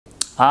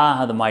Ah,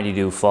 how the mighty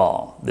do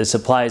fall. This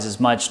applies as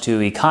much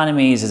to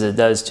economies as it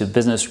does to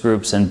business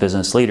groups and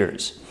business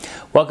leaders.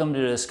 Welcome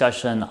to a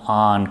discussion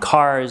on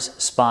cars,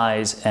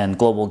 spies, and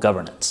global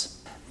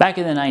governance. Back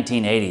in the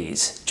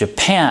 1980s,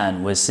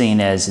 Japan was seen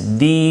as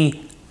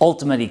the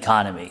ultimate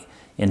economy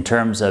in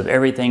terms of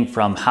everything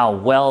from how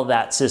well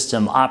that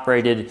system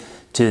operated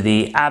to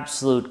the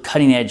absolute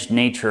cutting-edge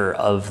nature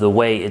of the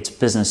way its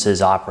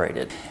businesses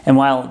operated. And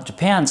while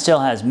Japan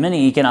still has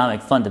many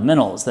economic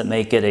fundamentals that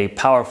make it a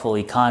powerful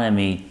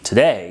economy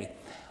today,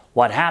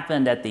 what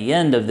happened at the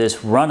end of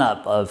this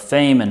run-up of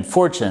fame and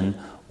fortune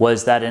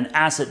was that an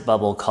asset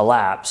bubble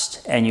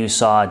collapsed and you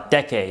saw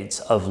decades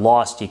of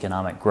lost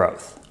economic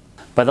growth.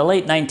 By the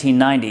late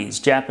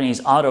 1990s,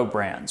 Japanese auto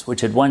brands,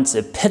 which had once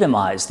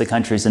epitomized the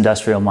country's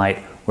industrial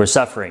might, were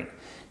suffering.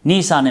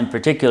 Nissan in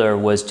particular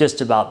was just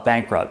about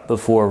bankrupt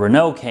before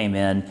Renault came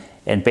in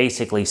and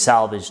basically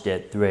salvaged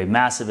it through a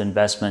massive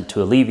investment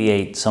to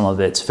alleviate some of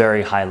its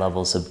very high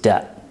levels of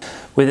debt.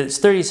 With its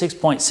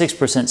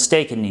 36.6%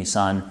 stake in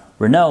Nissan,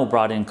 Renault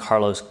brought in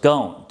Carlos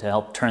Ghosn to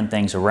help turn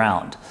things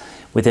around.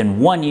 Within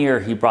 1 year,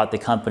 he brought the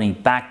company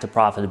back to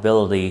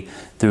profitability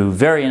through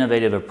very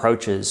innovative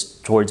approaches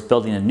towards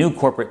building a new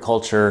corporate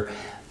culture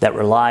that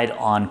relied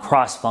on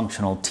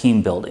cross-functional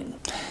team building.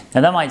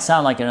 Now that might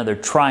sound like another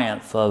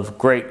triumph of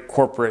great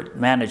corporate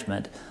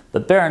management,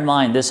 but bear in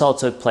mind this all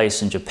took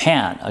place in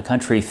Japan, a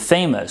country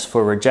famous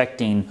for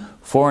rejecting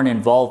foreign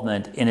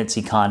involvement in its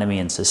economy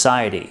and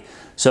society.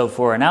 So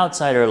for an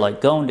outsider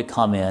like Ghosn to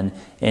come in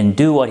and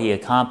do what he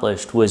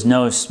accomplished was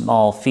no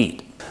small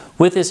feat.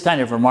 With this kind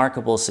of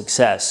remarkable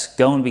success,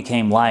 Ghosn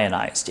became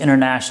lionized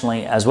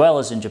internationally as well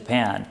as in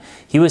Japan.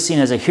 He was seen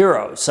as a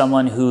hero,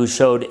 someone who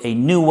showed a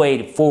new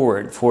way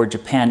forward for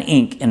Japan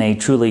Inc. in a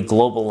truly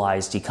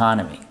globalized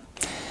economy.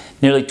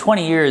 Nearly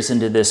 20 years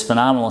into this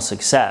phenomenal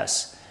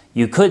success,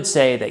 you could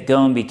say that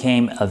Ghosn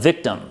became a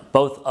victim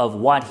both of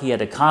what he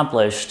had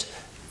accomplished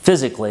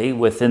physically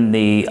within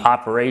the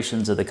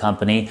operations of the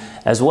company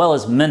as well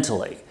as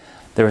mentally.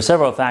 There were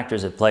several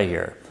factors at play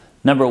here.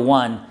 Number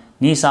one,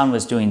 Nissan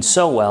was doing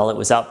so well it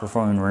was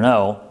outperforming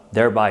Renault,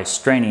 thereby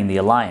straining the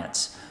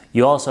alliance.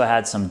 You also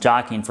had some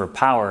jockeying for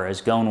power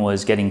as Ghosn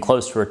was getting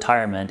close to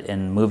retirement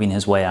and moving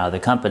his way out of the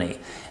company.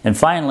 And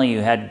finally,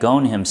 you had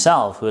Ghosn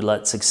himself, who had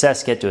let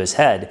success get to his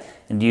head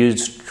and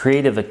used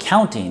creative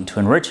accounting to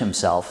enrich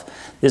himself.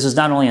 This was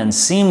not only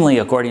unseemly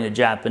according to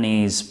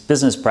Japanese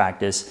business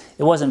practice,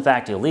 it was in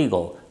fact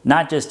illegal,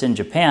 not just in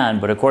Japan,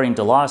 but according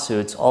to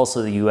lawsuits,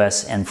 also the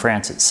US and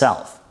France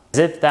itself. As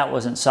if that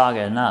wasn't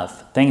saga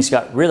enough, things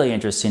got really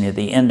interesting at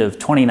the end of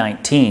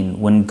 2019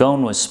 when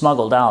Ghosn was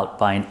smuggled out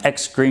by an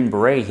ex-Green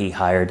Beret he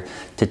hired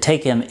to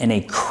take him in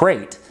a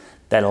crate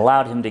that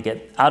allowed him to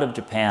get out of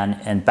Japan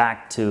and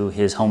back to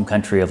his home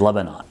country of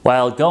Lebanon.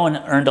 While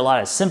Ghosn earned a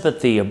lot of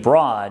sympathy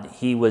abroad,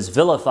 he was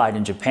vilified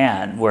in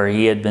Japan, where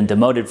he had been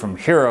demoted from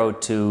hero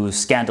to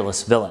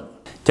scandalous villain.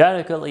 To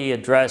adequately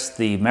address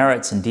the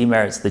merits and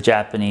demerits of the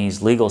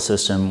Japanese legal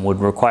system would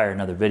require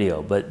another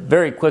video, but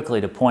very quickly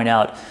to point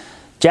out,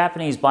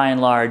 Japanese, by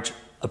and large,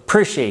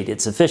 appreciate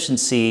its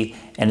efficiency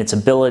and its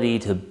ability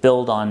to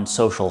build on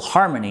social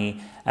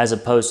harmony as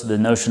opposed to the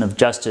notion of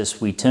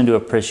justice we tend to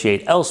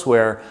appreciate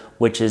elsewhere,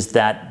 which is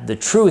that the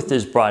truth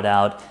is brought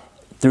out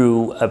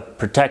through a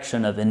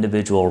protection of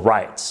individual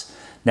rights.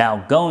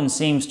 Now, Ghosn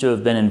seems to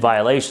have been in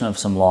violation of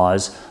some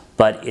laws,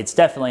 but it's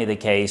definitely the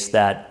case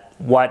that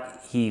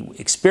what he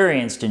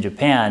experienced in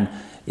Japan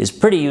is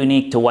pretty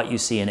unique to what you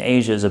see in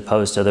Asia as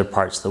opposed to other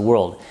parts of the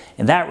world.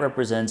 And that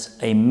represents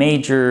a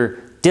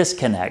major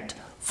disconnect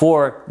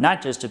for not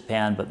just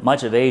Japan, but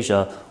much of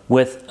Asia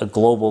with a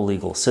global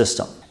legal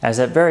system. As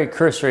that very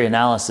cursory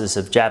analysis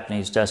of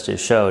Japanese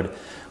justice showed,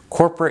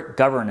 corporate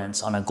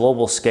governance on a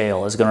global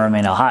scale is going to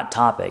remain a hot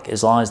topic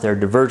as long as there are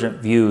divergent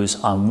views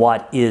on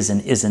what is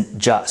and isn't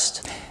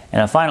just.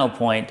 And a final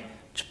point,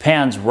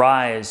 Japan's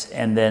rise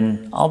and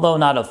then, although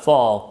not a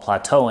fall,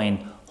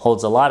 plateauing,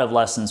 holds a lot of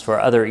lessons for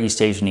other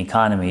East Asian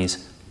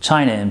economies,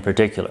 China in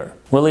particular.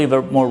 We'll leave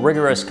a more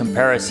rigorous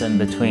comparison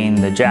between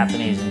the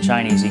Japanese and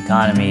Chinese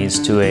economies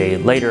to a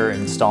later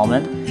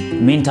installment. In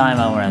the meantime,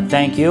 I want to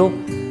thank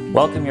you,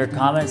 welcome your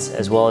comments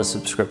as well as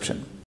subscription.